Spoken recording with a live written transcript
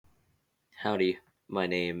Howdy, my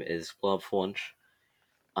name is Flunch.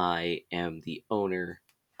 I am the owner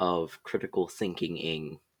of Critical Thinking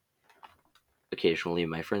Ing. Occasionally,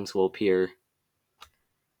 my friends will appear.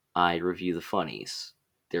 I review the funnies.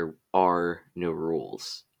 There are no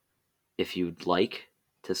rules. If you'd like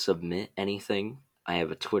to submit anything, I have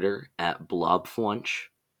a Twitter at BlobFlunch.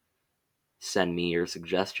 Send me your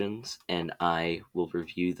suggestions, and I will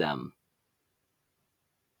review them.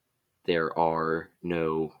 There are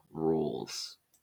no rules.